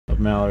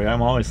Mallory.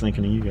 I'm always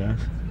thinking of you guys.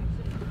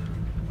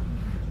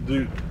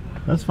 Dude.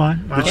 That's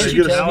fine. Can't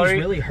you tell he's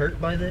really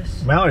hurt by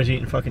this? Mallory's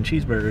eating fucking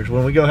cheeseburgers.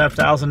 When we go have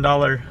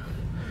 $1,000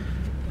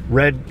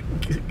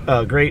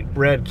 great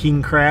red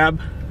king crab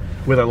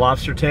with a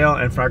lobster tail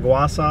and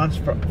fragua sauce,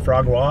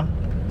 fragua,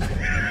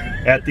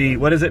 at the,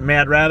 what is it,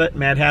 Mad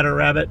Hatter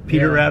Rabbit,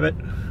 Peter Rabbit?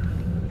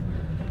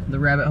 The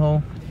rabbit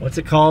hole? What's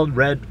it called?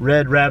 Red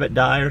Rabbit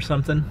Die or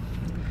something?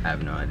 I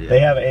have no idea. They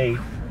have a,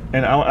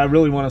 and I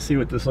really want to see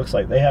what this looks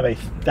like. They have a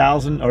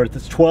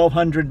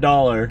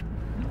 $1,200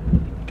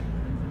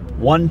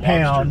 1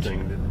 pound.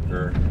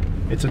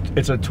 It's a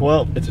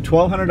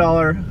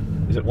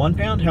 $1,200. Is it 1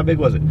 pound? How big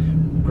was it?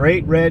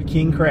 Great red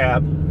king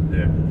crab.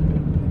 Yeah.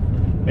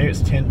 Maybe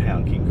it's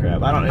 10-pound king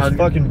crab. I don't know. It's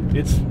fucking.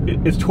 It's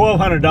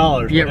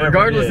 $1,200. Yeah.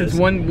 Regardless, it's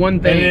one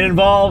thing. And it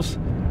involves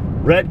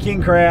red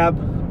king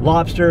crab,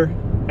 lobster,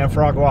 and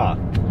fragua.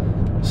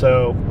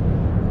 So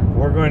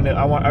we're going to.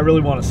 I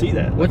really want to see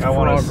that. What's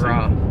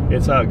fragua?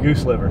 It's a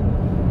goose liver.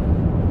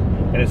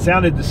 And it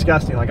sounded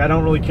disgusting. Like, I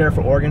don't really care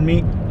for organ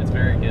meat. It's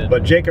very good.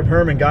 But Jacob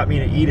Herman got me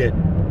to eat it.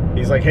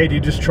 He's like, hey,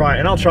 dude, just try it.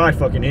 And I'll try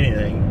fucking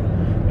anything.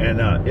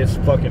 And it's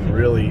fucking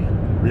really,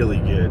 really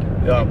good.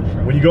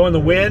 When you go in the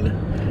wind,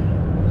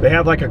 they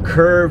have like a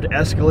curved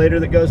escalator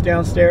that goes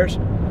downstairs.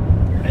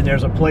 And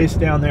there's a place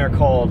down there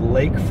called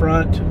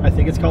Lakefront. I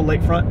think it's called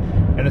Lakefront.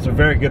 And it's a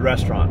very good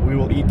restaurant. We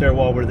will eat there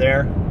while we're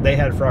there. They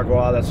had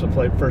fragua. That's the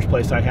first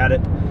place I had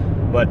it.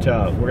 But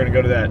we're going to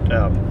go to that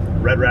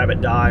Red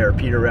Rabbit Die or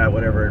Peter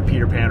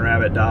Pan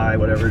Rabbit Die,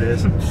 whatever it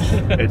is.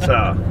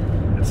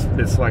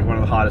 It's like one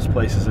of the hottest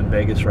places in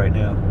Vegas right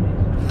now.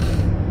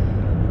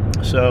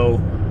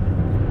 So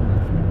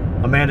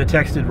Amanda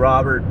texted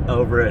Robert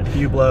over at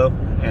Hublot,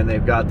 and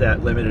they've got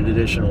that limited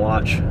edition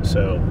watch.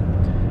 So,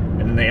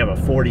 and then they have a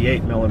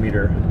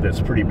 48mm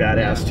that's pretty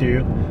badass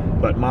too.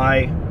 But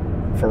my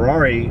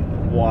Ferrari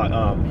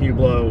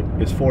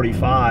Hublot is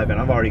 45,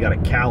 and I've already got a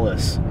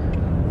callus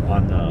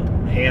on the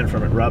hand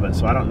from it rubbing,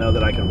 so I don't know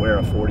that I can wear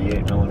a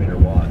 48mm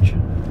watch.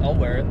 I'll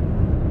wear it.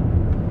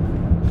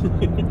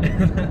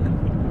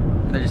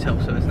 That just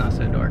helps so it's not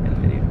so dark in the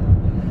video.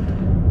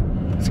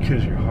 It's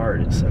because you're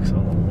hard. It sucks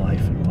all the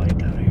life and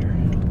light out of here.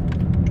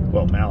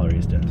 Well,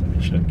 Mallory's does. I mean,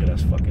 she doesn't get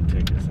us fucking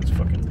tickets. That's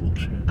fucking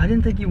bullshit. I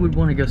didn't think you would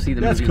want to go see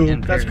the movie. Cool.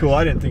 That's cool.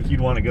 I didn't think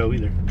you'd want to go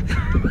either.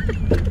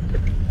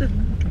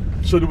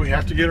 So do we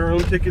have to get our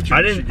own tickets?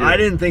 I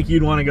didn't think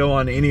you'd want to go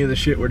on any of the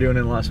shit we're doing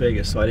in Las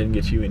Vegas, so I didn't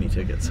get you any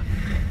tickets.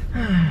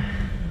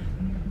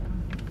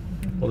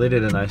 Well, they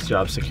did a nice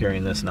job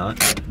securing this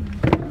knot.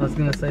 I was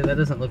gonna say that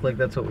doesn't look like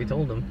that's what we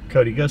told them.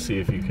 Cody, go see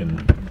if you can.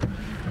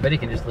 I bet he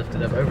can just lift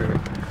it up over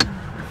it.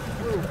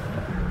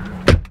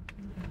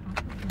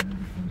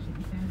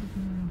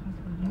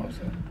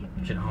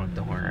 Should have honked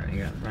the horn right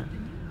here up front.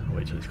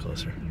 Wait till he's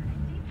closer.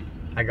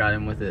 I got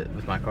him with it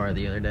with my car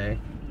the other day.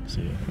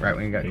 See, right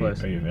when he got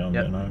close. Are you feeling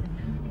that on?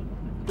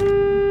 He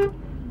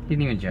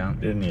didn't even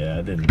jump. Yeah,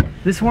 I didn't.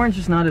 This horn's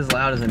just not as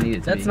loud as I need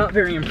it to be. That's not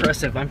very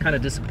impressive. I'm kind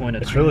of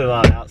disappointed. It's really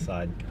loud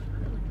outside.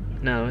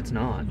 No, it's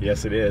not.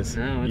 Yes, it is.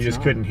 No, it's you just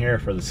not. couldn't hear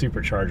for the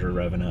supercharger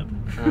revving up.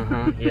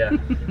 Yeah.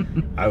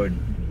 I would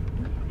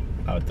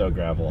throw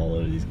gravel all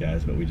over these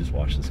guys, but we just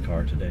washed this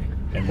car today.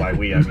 And by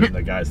we, I mean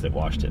the guys that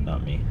washed it,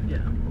 not me. Yeah.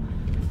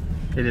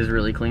 It is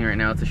really clean right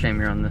now. It's a shame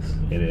you're on this.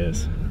 It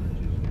is.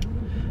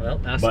 Well,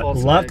 but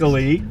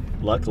luckily,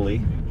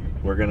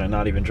 we're gonna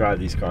not even drive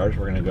these cars.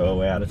 We're gonna go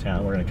away out of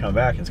town. We're gonna come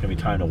back, and it's gonna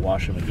be time to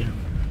wash them again.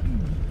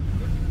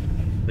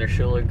 They're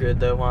sure look good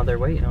though while they're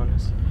waiting on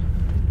us.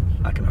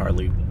 I can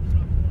hardly,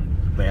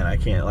 man, I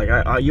can't. Like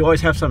you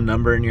always have some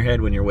number in your head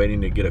when you're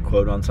waiting to get a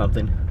quote on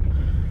something,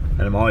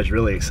 and I'm always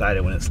really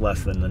excited when it's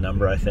less than the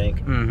number I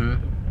think.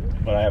 Mm-hmm.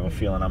 But I have a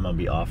feeling I'm gonna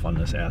be off on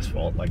this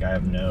asphalt. Like I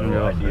have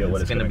no idea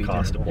what it's gonna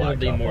cost to blacktop. It'll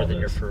be more than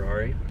your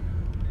Ferrari.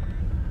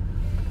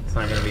 It's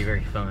not gonna be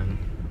very fun.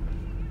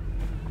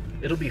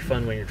 It'll be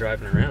fun when you're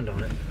driving around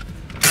on it.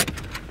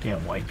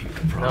 Damn white people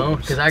problems. No,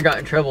 because I got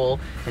in trouble,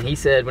 and he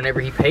said whenever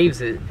he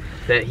paves it,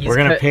 that he's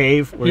gonna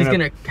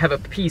have a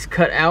piece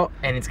cut out,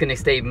 and it's gonna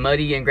stay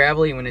muddy and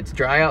gravelly. When it's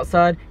dry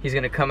outside, he's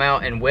gonna come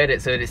out and wet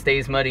it so that it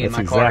stays muddy. That's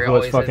in my car. Exactly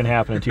what's fucking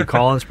happening too.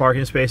 Colin's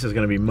parking space is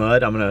gonna be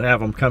mud. I'm gonna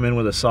have him come in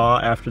with a saw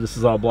after this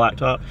is all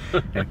blacktop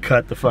and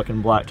cut the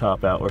fucking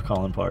blacktop out where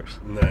Colin parks.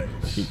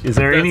 Nice. Is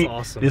there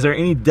awesome. Is there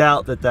any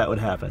doubt that would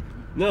happen?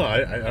 No, I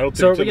don't think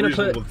so it's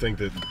unreasonable to think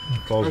that.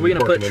 Are we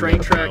gonna put train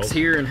tracks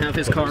here and have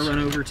his car run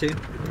over too?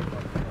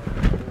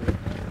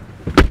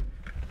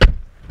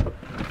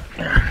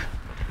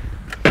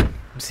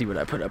 Let's see what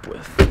I put up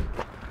with.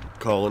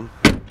 Colin.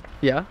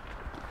 Yeah.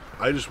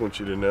 I just want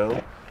you to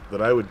know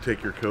that I would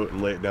take your coat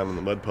and lay it down in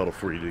the mud puddle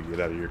for you to get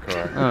out of your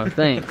car. Oh,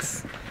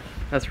 thanks.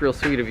 That's real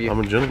sweet of you.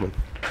 I'm a gentleman.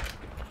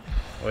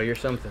 Well, you're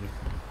something.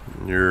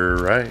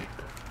 You're right.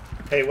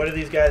 Hey, what are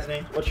these guys'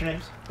 names? What's your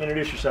names?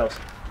 Introduce yourselves.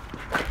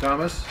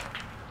 Thomas.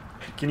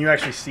 Can you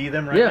actually see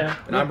them right now?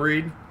 And I'm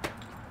Reed.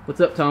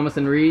 What's up, Thomas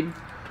and Reed?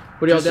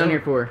 What are y'all down here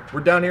for?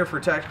 We're down here for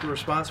Tactical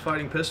Response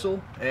Fighting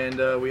Pistol,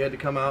 and we had to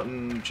come out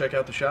and check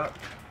out the shop.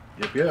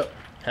 Yep.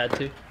 Had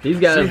to. These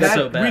guys got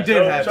so bad. We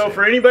did have So to.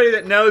 for anybody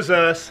that knows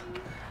us,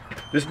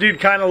 this dude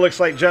kind of looks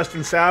like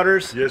Justin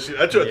Souders, Yes,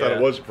 that's what I thought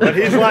it was. but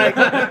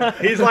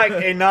he's like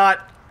a not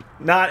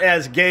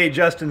as gay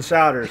Justin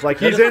Souders. Like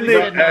he's in the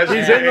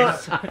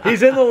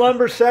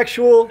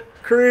lumbersexual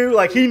crew.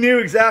 Like he knew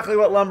exactly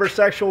what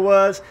lumbersexual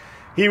was.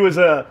 He was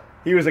a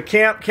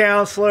camp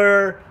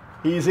counselor.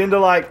 He's into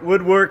like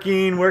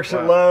woodworking. Works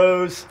at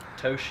Lowe's.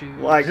 Toe shoes.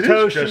 Like It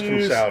toe is Justin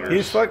shoes.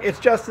 Souders. It's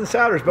Justin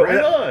Souders. But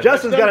Right on.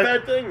 Justin's That's got not a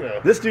bad thing, though.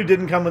 This dude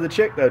didn't come with a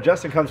chick though.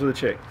 Justin comes with a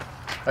chick.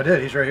 I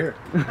did. He's right here.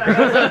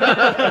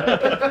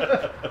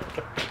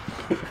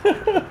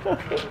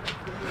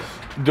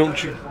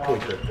 Don't you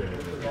point that thing.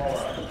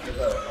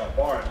 A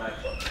bar and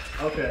nightclub.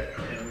 Okay,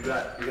 and we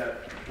got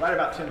right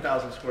about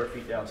 10,000 square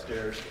feet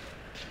downstairs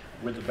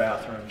with the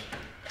bathrooms,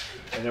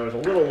 and there was a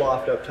little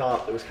loft up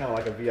top that was kind of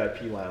like a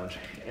VIP lounge.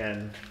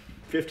 And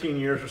 15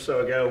 years or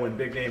so ago, when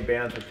big name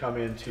bands would come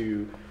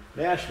into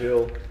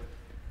Nashville,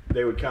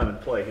 they would come and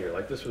play here.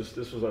 Like this was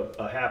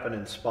a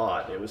happening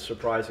spot. It was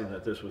surprising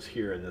that this was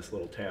here in this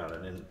little town,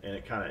 and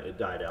it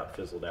died out,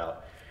 fizzled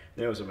out.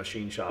 There was a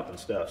machine shop and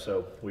stuff,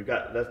 so we've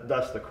got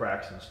that's the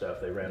cracks and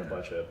stuff. They ran a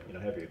bunch of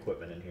heavy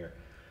equipment in here,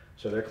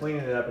 so they're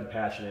cleaning it up and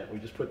patching it. We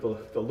just put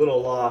the little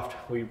loft.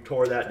 We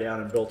tore that down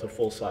and built a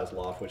full-size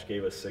loft, which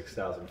gave us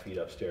 6,000 feet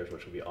upstairs,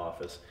 which will be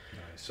office.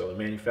 Nice. So the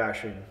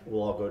manufacturing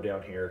will all go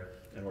down here,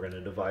 and we're going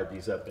to divide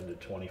these up into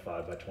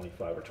 25 by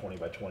 25 or 20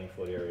 by 20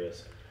 foot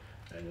areas,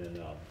 and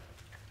then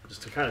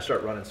just to kind of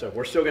start running stuff.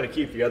 We're still going to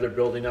keep the other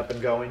building up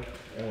and going,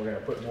 and we're going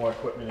to put more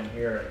equipment in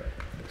here.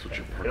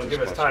 It'll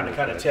give us time to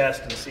kind of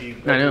test and see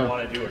what we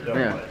want to do or don't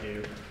want to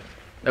do.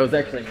 That was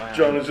actually my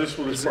John, is this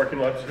what his parking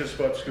lot, his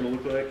spot's going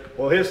to look like?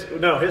 Well, his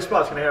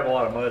spot's going to have a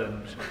lot of mud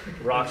and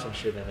rocks and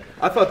shit in it.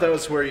 I thought that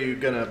was where you're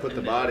gonna put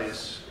the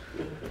bodies.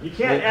 You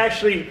can't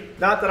actually,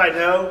 not that I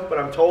know, but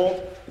I'm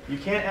told, you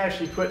can't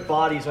actually put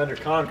bodies under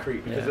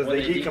concrete because as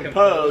they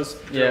decompose,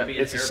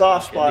 it's a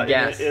soft spot. The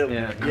gas.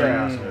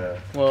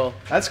 Well,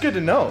 That's good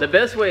to know. the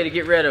best way to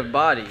get rid of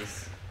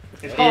bodies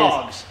It's is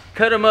hogs.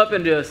 cut them up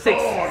into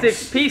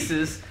six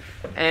pieces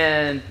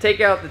and take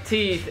out the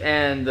teeth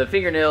and the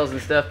fingernails and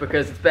stuff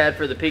because it's bad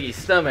for the piggy's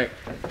stomach.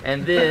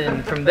 And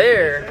then from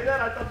there, Say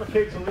that? I thought the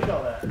pigs will eat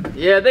all that.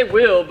 yeah, they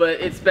will,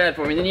 but it's bad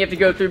for me. And then you have to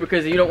go through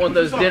because you don't want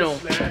those dental.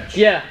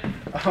 Yeah.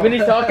 When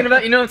he's talking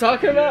about, you know what I'm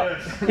talking about?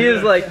 He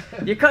was like,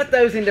 you cut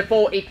those into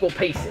 4 equal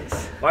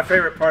pieces. My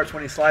favorite part's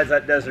when he slides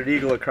that Desert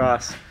Eagle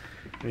across.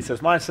 And he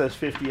says, mine says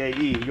 50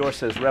 AE, yours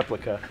says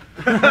replica.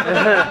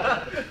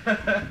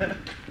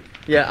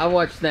 Yeah, I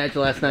watched Snatch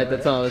last night.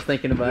 That's all I was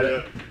thinking about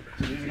it.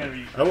 So these are gonna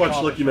be I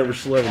watched Lucky Number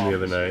 11 the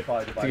other night.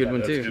 It's a good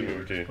one, too. That's a good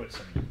movie, too. Put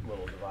some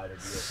little divider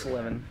deals.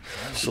 11.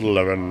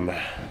 11.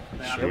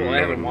 Yeah, well, I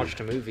haven't watched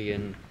a movie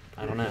in,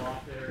 I don't know.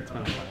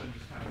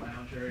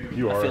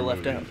 You are. I feel a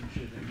left movie. out.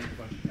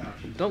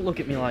 Don't look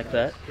at me like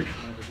that.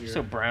 You're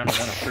so brown, I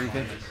want to prove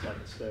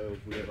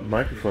it.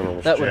 Microphone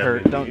almost That would jammed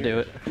hurt. me. Don't do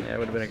it. Yeah, it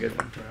would have been a good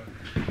one.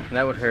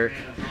 That would hurt.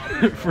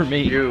 For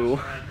me. You.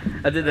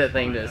 I did that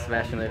thing to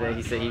Sebastian the other day.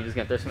 He said he was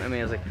going to throw something at me.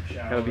 I was like,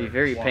 that would be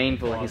very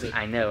painful. And he's like,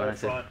 I know. And I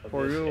said,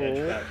 for This edge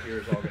you. back here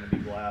is all going to be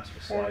glass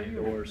with sliding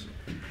doors,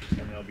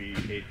 and there'll be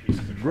 8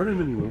 pieces of Run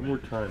him in one more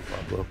time,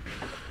 Pablo.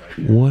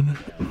 One.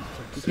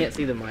 You can't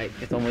see the mic.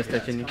 It's almost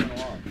touching you.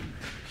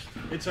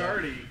 It's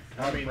already.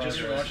 I mean, just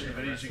from watching the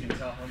videos, you can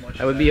tell how much.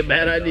 That would be a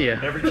bad idea.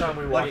 Every time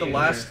we walk Like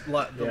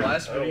the in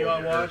last video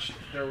I watched,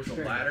 there was a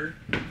ladder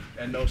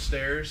and no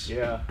stairs.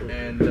 Yeah.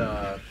 And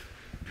Yeah,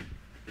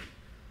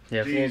 it's a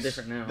little these-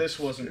 different now. This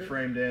wasn't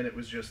framed in; it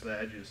was just the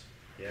edges.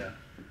 Yeah.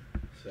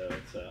 So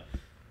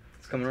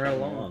It's coming right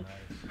along.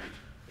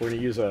 we're going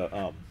to use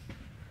a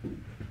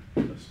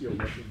steel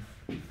looking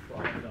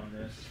product on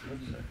this. It'll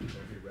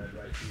be red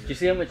right here. Did you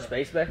see how much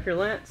space back here,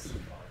 Lance?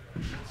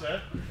 What's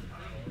that?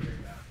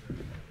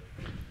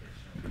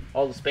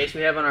 All the space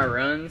we have on our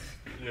runs.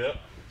 Yep.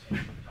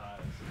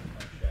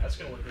 That's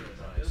gonna look really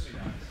nice.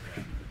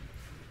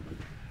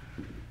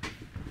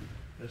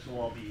 This will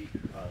all be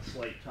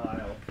slate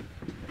tile.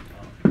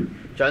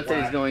 John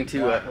said he's going to.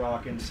 Black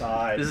rock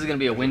inside. This is going to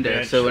be a window,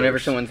 Bench, so whenever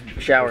there's- someone's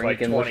there's showering, like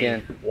you can look 20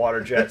 in.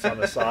 water jets on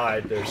the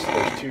side. There's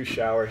 2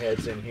 shower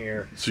heads in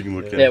here. So you can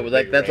look in. Yeah, well,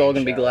 that's all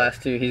going to be glass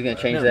too. He's going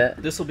to change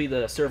that. This will be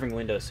the serving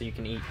window so you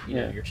can eat, you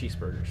know, Yeah. your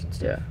cheeseburgers and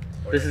stuff.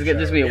 Yeah. This is good.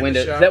 This will be a In the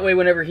window. shower? That way,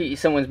 whenever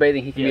someone's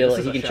bathing, he can Yeah, be able,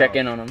 this he is a can check shower.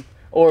 in on them.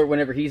 Or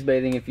whenever he's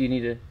bathing, if you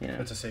need to, you know.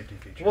 It's a safety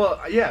feature. Well,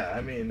 yeah,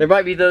 I mean, There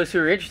might be those who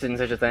are interested in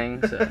such a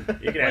thing. So.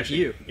 You can Like actually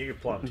you. can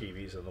plumb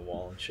TVs on the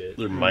wall and shit.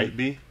 There might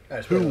be. I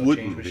just Who put a little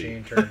wouldn't change be?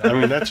 machine turned I on.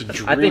 mean, that's a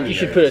dream. I think you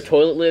should put a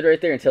toilet lid right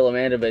there and tell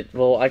Amanda, but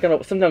well,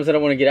 sometimes I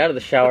don't want to get out of the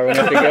shower when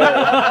I have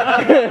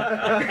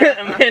to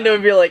go. Amanda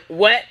would be like,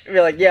 "What?" I'd be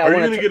like, "Yeah, Are I you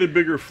want going to to." get a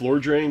bigger floor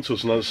drain so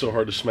it's not so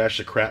hard to smash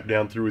the crap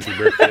down through with your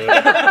bare foot?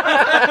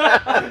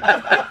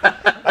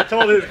 I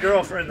told his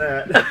girlfriend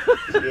that.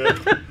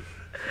 Yeah.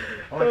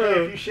 I'm like,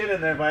 hey, if you shit in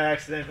there by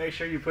accident, make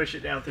sure you push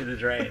it down through the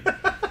drain.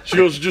 She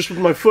goes, just with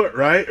my foot,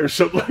 right? Or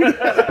something like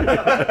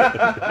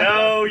that.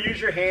 No, use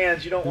your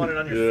hands. You don't want it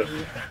on your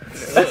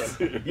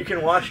feet. You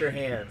can wash your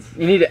hands.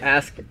 You need to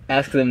ask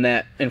them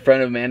that in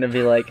front of Amanda and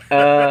be like,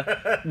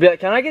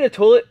 can I get a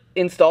toilet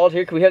installed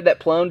here? Can we have that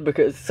plumbed?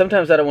 Because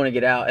sometimes I don't want to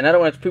get out, and I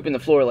don't want to poop in the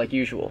floor like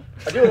usual.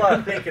 I do a lot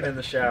of thinking in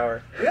the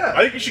shower. Yeah.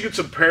 I think you should get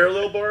some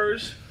parallel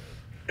bars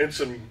and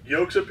some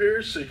yokes up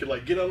here so you can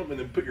like get on them and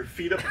then put your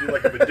feet up and do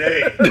like a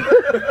bidet.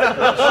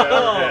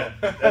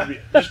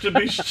 Just to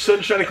be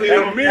sunshine and clean.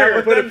 And a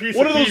mirror.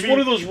 One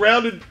of those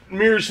rounded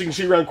mirrors so you can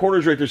see around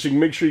corners right there so you can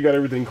make sure you got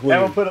everything clean.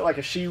 And we'll put it like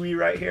a shiwi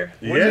right here.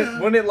 Yeah.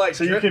 Wouldn't it like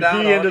so you can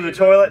pee into the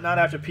toilet, not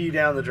have to pee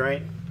down the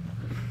drain?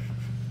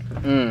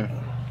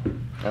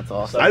 That's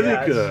awesome. I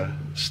think a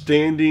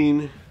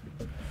standing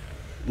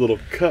little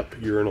cup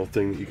urinal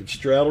thing that you could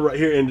straddle right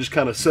here and just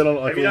kind of sit on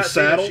like a little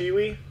saddle.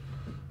 Shiwi?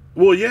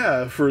 Well,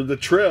 yeah, for the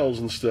trails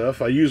and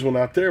stuff. I use one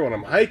out there when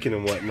I'm hiking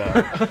and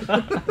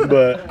whatnot.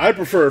 But I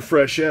prefer a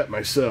freshette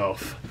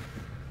myself.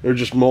 They're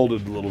just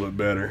molded a little bit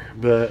better.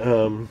 But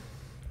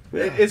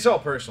it's all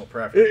personal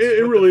preference.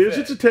 It really is.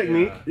 It's a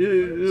technique.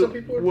 Yeah. Some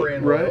people are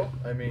brand loyal.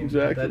 I mean,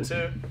 exactly. that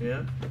too.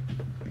 Yeah.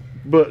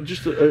 But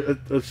just a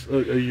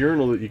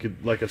urinal that you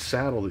could, like a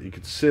saddle that you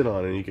could sit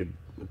on and you could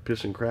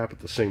piss and crap at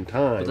the same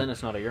time. But then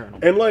it's not a urinal.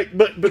 And like,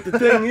 but the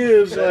thing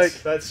is,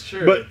 that's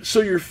true. But so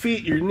your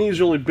knees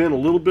are only bent a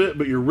little bit,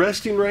 but you're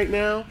resting right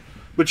now.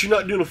 But you're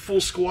not doing a full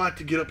squat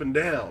to get up and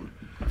down.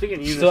 I'm thinking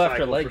unicycle still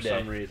after leg for day.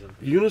 some reason.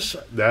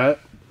 That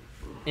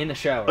In the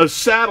shower. a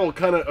saddle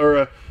kind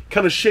of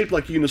shaped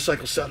like a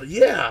unicycle saddle.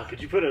 Yeah.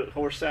 Could you put a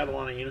horse saddle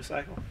on a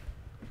unicycle?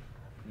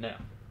 No.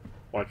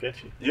 Why can't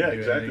you? Yeah, do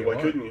exactly. anything Why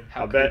you couldn't you?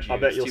 How I bet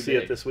It's you'll too see it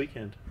big. this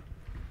weekend.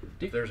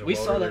 Dude, There's a we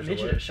saw welder, that there's a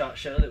midget way. at SHOT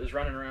Show that was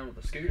running around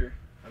with a scooter.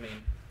 I mean,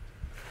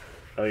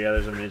 Oh yeah,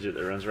 there's a midget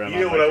that runs around. You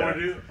know on what I like want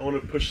to do? I want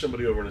to push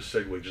somebody over in a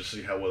Segway just to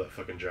see how well that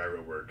fucking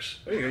gyro works.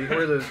 There you go. You can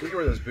wear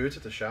those boots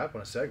at the shop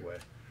on a Segway.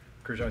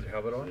 Cruise around with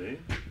your helmet on.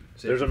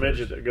 See? There's a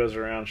midget that goes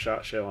around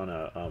SHOT Show on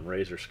a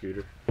Razor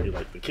scooter. You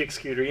like the kick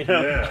scooter, you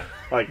know? Yeah.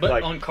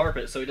 but on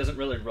carpet, so he doesn't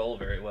really roll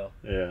very well.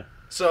 Yeah.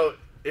 So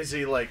is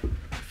he like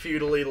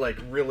feudally like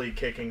really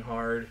kicking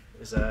hard?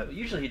 Is that? But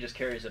usually he just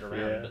carries it around.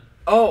 Yeah. But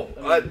Oh,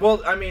 I mean,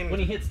 well, I mean,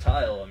 when he hits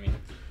tile, I mean,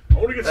 I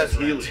want to get that's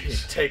some he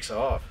Heelys. takes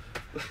off.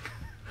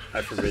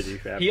 I forbid you.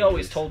 he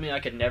always told me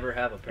I could never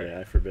have a pair. Yeah,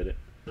 I forbid it.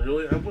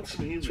 Really? I want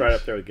some Heelys. It's right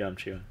up there with gum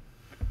chewing.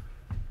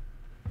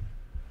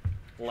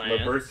 Lance.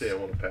 My birthday, I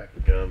want a pack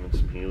of gum and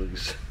some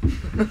Heelys.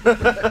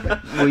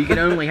 Well, you can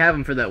only have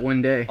them for that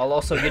one day. I'll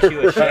also get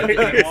you a shed that you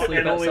can sleep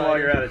And only outside while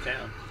you're in. out of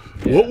town.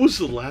 What was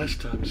the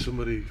last time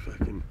somebody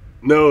fucking...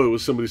 No, it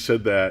was somebody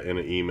said that in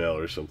an email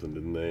or something,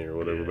 didn't they? Or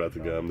whatever about the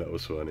gum. That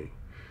was funny.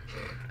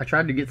 I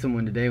tried to get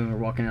someone today when we were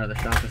walking out of the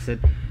shop. I said,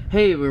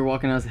 hey, we were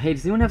walking out. I said, hey,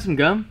 does anyone have some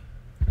gum?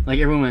 Like,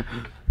 everyone went,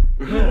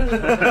 He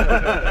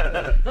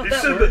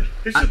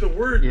said the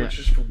word, Yeah. which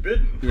is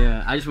forbidden.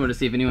 yeah. I just wanted to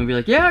see if anyone would be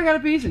like, yeah, I got a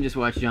piece, and just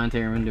watch John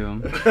Terran do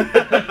them.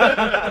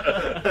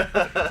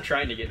 I'm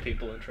trying to get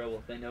people in trouble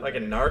if they know. Like a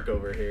better. narc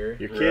over here.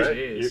 Your kid,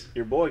 Jeez.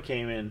 your boy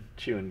came in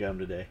chewing gum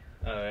today.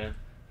 Oh yeah.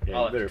 Yeah,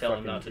 I'll you have better to tell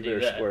him not to you do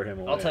better that. square him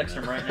away, I'll text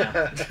man. him right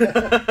now.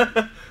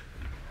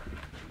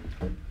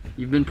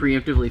 You've been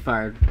preemptively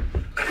fired.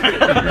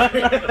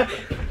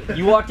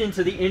 You walked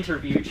into the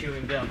interview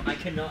chewing gum. I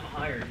cannot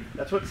hire you.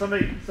 That's what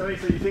somebody said. You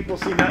think we'll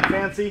see Matt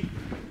Fancy?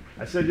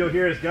 I said you'll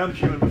hear his gum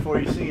chewing before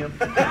you see him.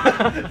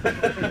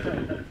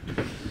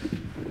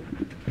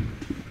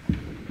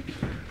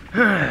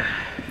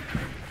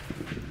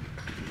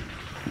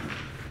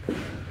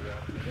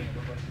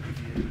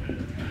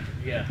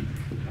 Yeah.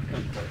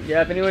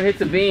 Yeah, if anyone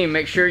hits a beam,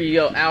 make sure you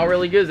yell, ow,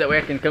 really good. That way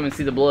I can come and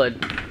see the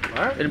blood.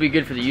 All right. It'll be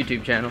good for the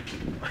YouTube channel.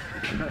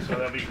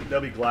 So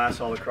there'll be glass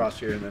all across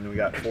here, and then we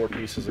got 4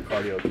 pieces of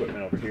cardio equipment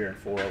over here and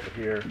 4 over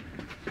here,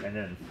 and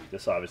then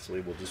this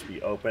obviously will just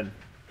be open.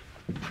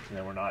 And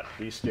then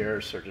these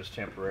stairs are just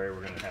temporary.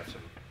 We're gonna have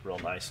some real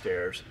nice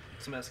stairs.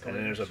 Some And escalators.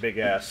 then there's a big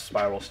ass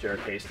spiral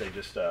staircase. They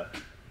just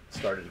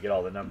started to get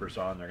all the numbers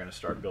on. They're gonna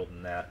start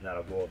building that, and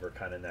that'll go over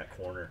kind of in that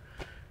corner,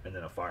 and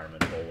then a fireman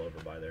pole over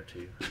by there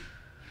too.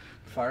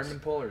 Fireman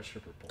pole or a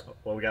stripper pole?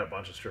 Well, we got a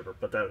bunch of stripper,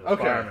 but that was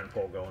Okay. a fireman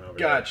pole going over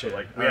Gotcha. there. So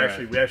like we All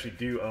actually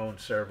do own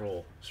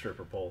several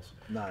stripper poles,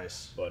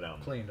 Nice. but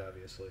Cleaned,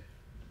 obviously.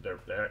 they're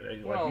like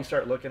Well- you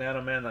start looking at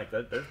them, man. Like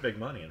there's big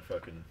money in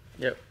fucking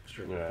Yep.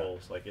 stripper Yeah.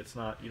 poles. Like it's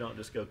not, you don't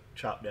just go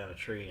chop down a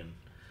tree and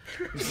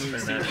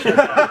spin that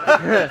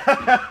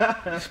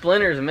shit.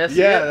 Splinters mess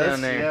you up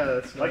down there.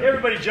 that's Like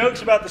everybody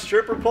jokes about the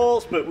stripper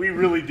poles, but we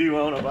really do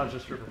own a bunch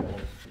of stripper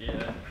poles.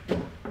 Yeah.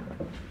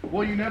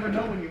 Well, you never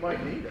know when you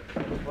might need it.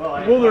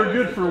 Well, they're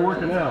good for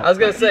working out. I was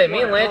going to say,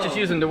 me and Lance just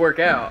use them to work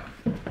out.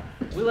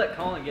 We let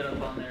Colin get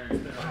up on there and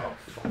spin off.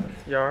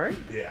 You alright?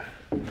 Yeah.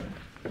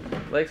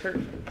 Legs hurt?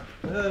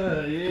 Yeah,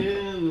 a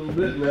little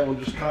bit, and that one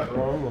just caught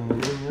wrong on the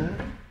end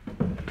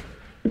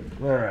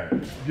there. All right,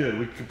 good.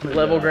 We completed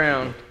Level that.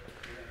 ground.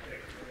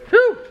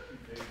 Whew!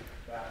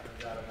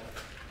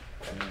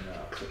 And then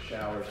put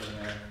showers in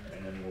there,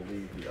 and then we'll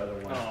leave the other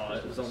one. Oh,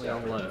 it was only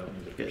on low.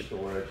 good.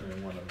 storage, and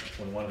then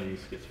when one of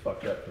these gets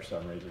fucked up for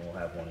some reason, we'll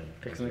have one in.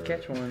 Fixing to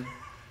catch one.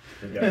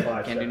 We've got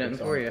 5 Can't do nothing septics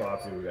for on you. the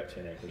property. We've got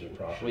 10 acres of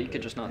property. Well, you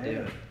could just not do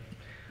it.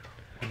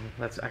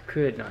 I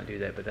could not do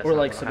that, but that's Or not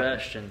like what'll happen.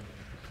 Sebastian.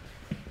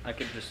 I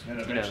could just, And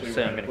you know, eventually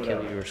say we're I'm gonna gonna put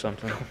kill out- you or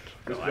something.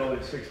 This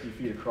building's 60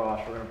 feet across.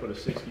 We're going to put a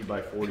 60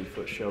 by 40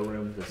 foot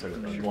showroom. That's a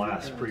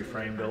glass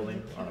pre-frame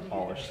building on a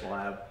polished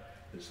slab.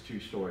 It's 2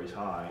 stories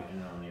high,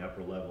 and on the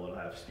upper level it'll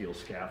have steel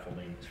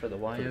scaffolding It's for the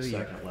for the YOE.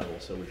 second level,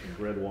 so we can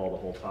grid wall the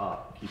whole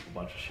top, keep a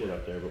bunch of shit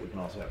up there, but we can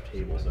also have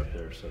tables up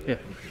there so that Yeah.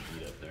 we can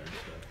eat up there and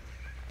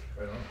stuff.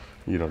 Right on.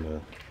 You don't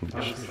know. You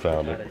just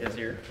found Out of it. his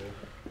ear.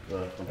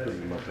 I'm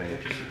putting my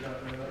pants.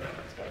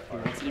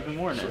 It's even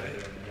more now.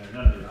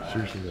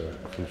 Seriously though,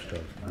 some stuff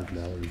with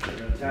Mallory.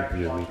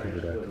 Yeah, we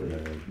figured out.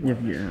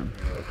 Yeah.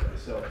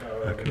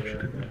 How come she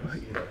didn't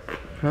invite him?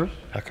 Huh?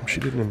 How come she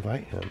didn't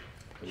invite him?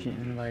 She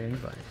didn't invite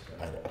anybody.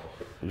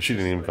 She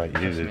didn't invite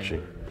you, did she?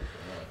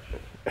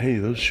 Hey,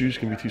 those shoes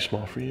can be too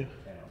small for you?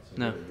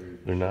 No.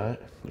 They're not?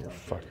 You're a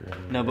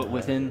fucker. No, but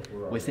within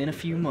a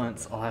few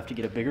months, I'll have to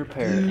get a bigger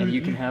pair, and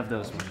you can have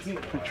those ones.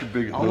 Put your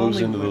big I'll nose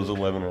only- into those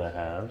 11 and a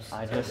halves.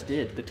 I just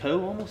did. The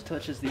toe almost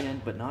touches the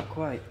end, but not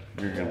quite.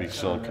 You're going to be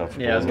so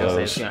uncomfortable Yeah, I was in gonna say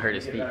those. it's gonna hurt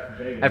his feet.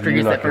 After he You're gets not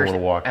that gonna first,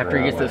 wanna walk after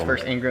he gets around those with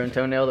first them. ingrown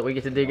toenail that we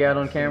get to dig out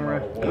on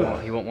camera, oh,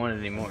 he won't want it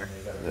anymore.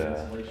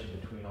 Yeah,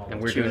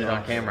 And we're doing it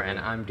on camera, and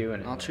I'm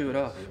doing I'll it. chew it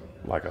off.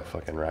 like a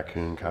fucking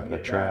raccoon caught in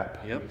a trap.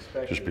 Yep.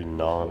 Just be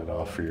gnawing it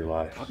off for your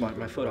life. I'll bite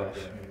my foot off.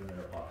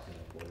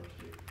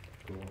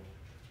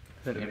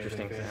 It's an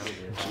interesting sound.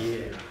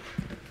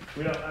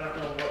 I don't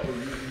know what we're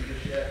using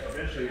just yet.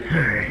 Eventually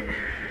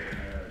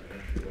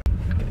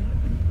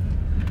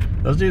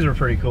those dudes were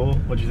pretty cool.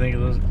 What'd you think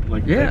of those?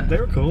 Like, Yeah. they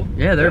were cool.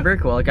 Yeah, they're very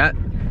cool. Like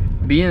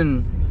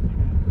being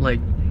like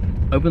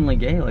openly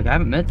gay. Like I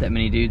haven't met that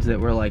many dudes that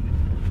were like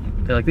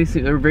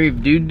they're very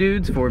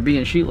dudes for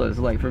being Sheilas,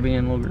 like for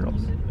being little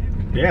girls.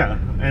 Yeah,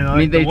 and I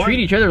mean, they treat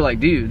each other like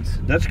dudes.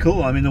 That's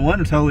cool. I mean, the one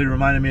totally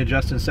reminded me of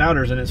Justin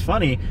Souders, and it's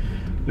funny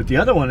that the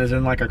other one is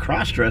in like a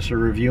cross-dresser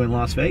review in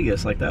Las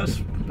Vegas. Like that's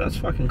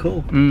fucking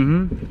cool.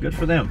 Mm-hmm. Good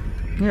for them.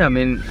 Yeah, I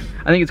mean,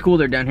 I think it's cool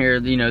they're down here.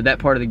 You know, that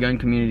part of the gun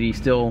community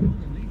still.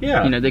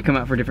 Yeah. You know, they come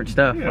out for different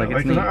stuff. Yeah, like it's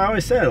like neat. I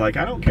always said, like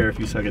I don't care if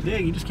you suck a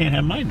dick, you just can't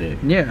have my dick.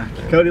 Yeah.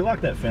 Cody,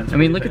 lock that fence. I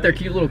mean, look at their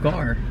cute little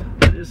car.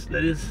 That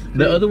is.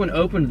 The other one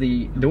opened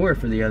the door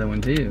for the other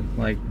one too.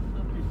 Like,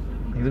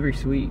 they're very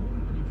sweet.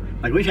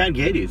 Like we've had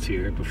gay dudes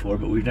here before,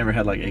 but we've never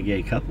had like a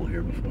gay couple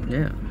here before.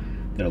 Yeah.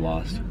 They're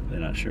lost. They're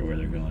not sure where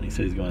they're going. He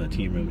said he's going to the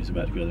team room. He's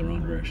about to go the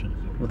wrong direction.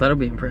 Well, that'll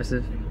be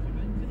impressive.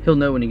 He'll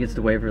know when he gets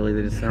to Waverly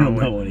that it's the He'll wrong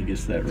way. know when he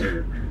gets to that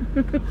river.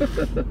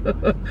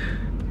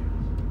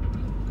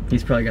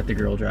 He's probably got the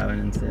girl driving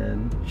instead.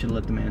 Should have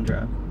let the man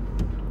drive.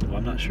 Well,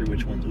 I'm not sure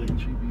which one's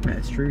which.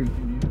 That's true.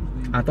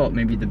 I thought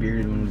maybe the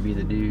bearded one would be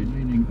the dude.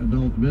 Remaining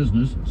adult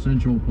business,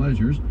 Sensual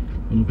Pleasures,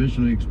 will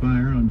officially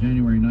expire on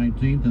January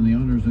 19th, and the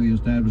owners of the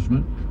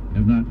establishment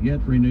have not yet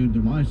renewed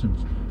their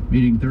license.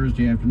 Meeting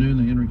Thursday afternoon,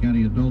 the Henry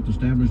County Adult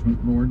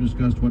Establishment Board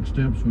discussed what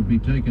steps would be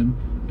taken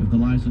if the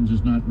license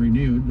is not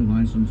renewed. The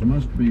license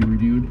must be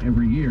renewed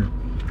every year.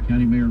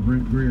 County Mayor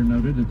Brent Greer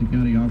noted that the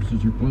county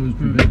offices are closed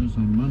for business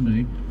on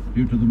Monday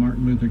due to the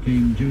Martin Luther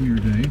King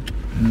Jr. Day,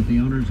 and that the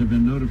owners have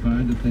been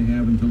notified that they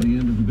have until the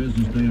end of the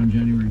business day on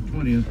January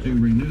 20th to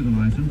renew the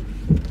license.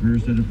 Greer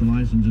said if the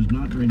license is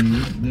not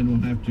renewed, then we'll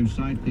have to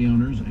cite the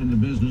owners and the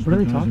business What are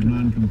they because of talking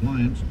about?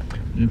 non-compliance.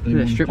 And if they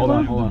Look at that want to strip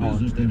continue club. the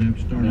business, they'd have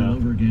to start all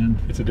over again.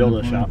 It's a dildo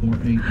and apply shop. for a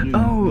new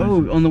Oh,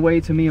 license. on the way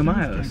to Sales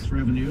Miami's. tax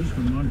revenues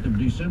for the month of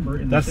December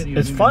in the city of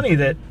It's Union funny City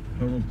that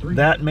totaled $3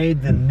 that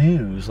made the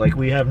news. Like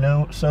we have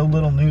so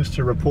little news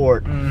to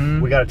report.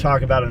 Mhm. We got to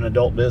talk about an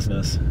adult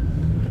business.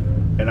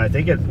 And I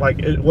think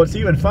what's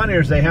even funnier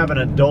is they have an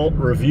adult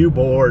review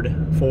board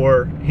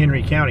for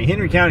Henry County.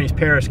 Henry County is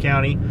Paris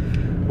County,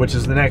 which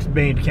is the next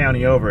main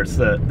county over. It's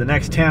the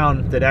next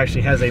town that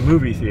actually has a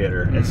movie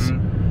theater.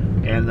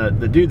 And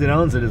the dude that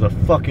owns it is a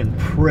fucking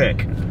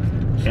prick.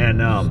 And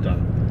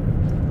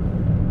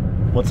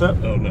what's up?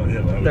 Oh no,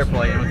 yeah, that They're was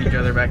playing with each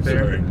other back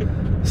there. sorry.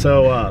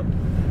 So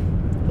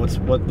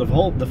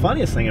the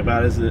funniest thing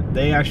about it is that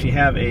they actually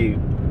have a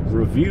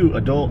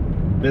adult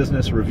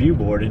business review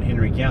board in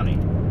Henry County.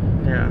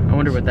 Yeah, I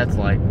wonder what that's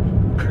like.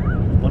 I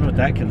wonder what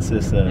that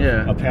consists of.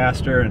 Yeah. A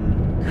pastor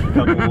and a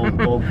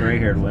couple old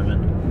gray-haired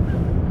women.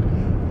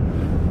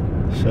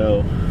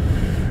 So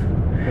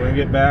we're gonna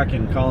get back,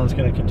 and Colin's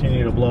gonna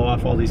continue to blow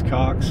off all these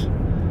cocks.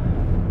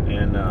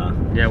 And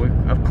Yeah,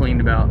 I've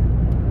cleaned about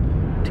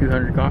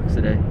 200 cocks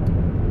today.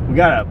 we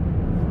got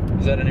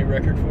Is that a new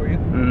record for you?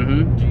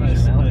 Mm-hmm.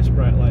 nice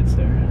bright lights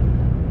there.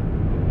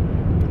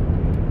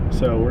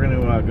 So we're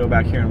gonna go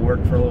back here and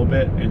work for a little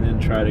bit, and then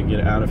try to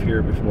get out of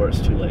here before it's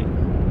too late.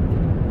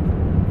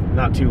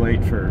 Not too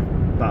late for,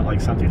 not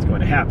like something's going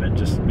to happen,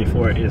 just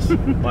before it is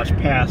much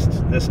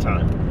past this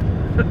time.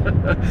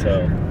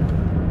 So,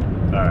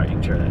 all right, you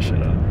can turn that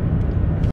shit off.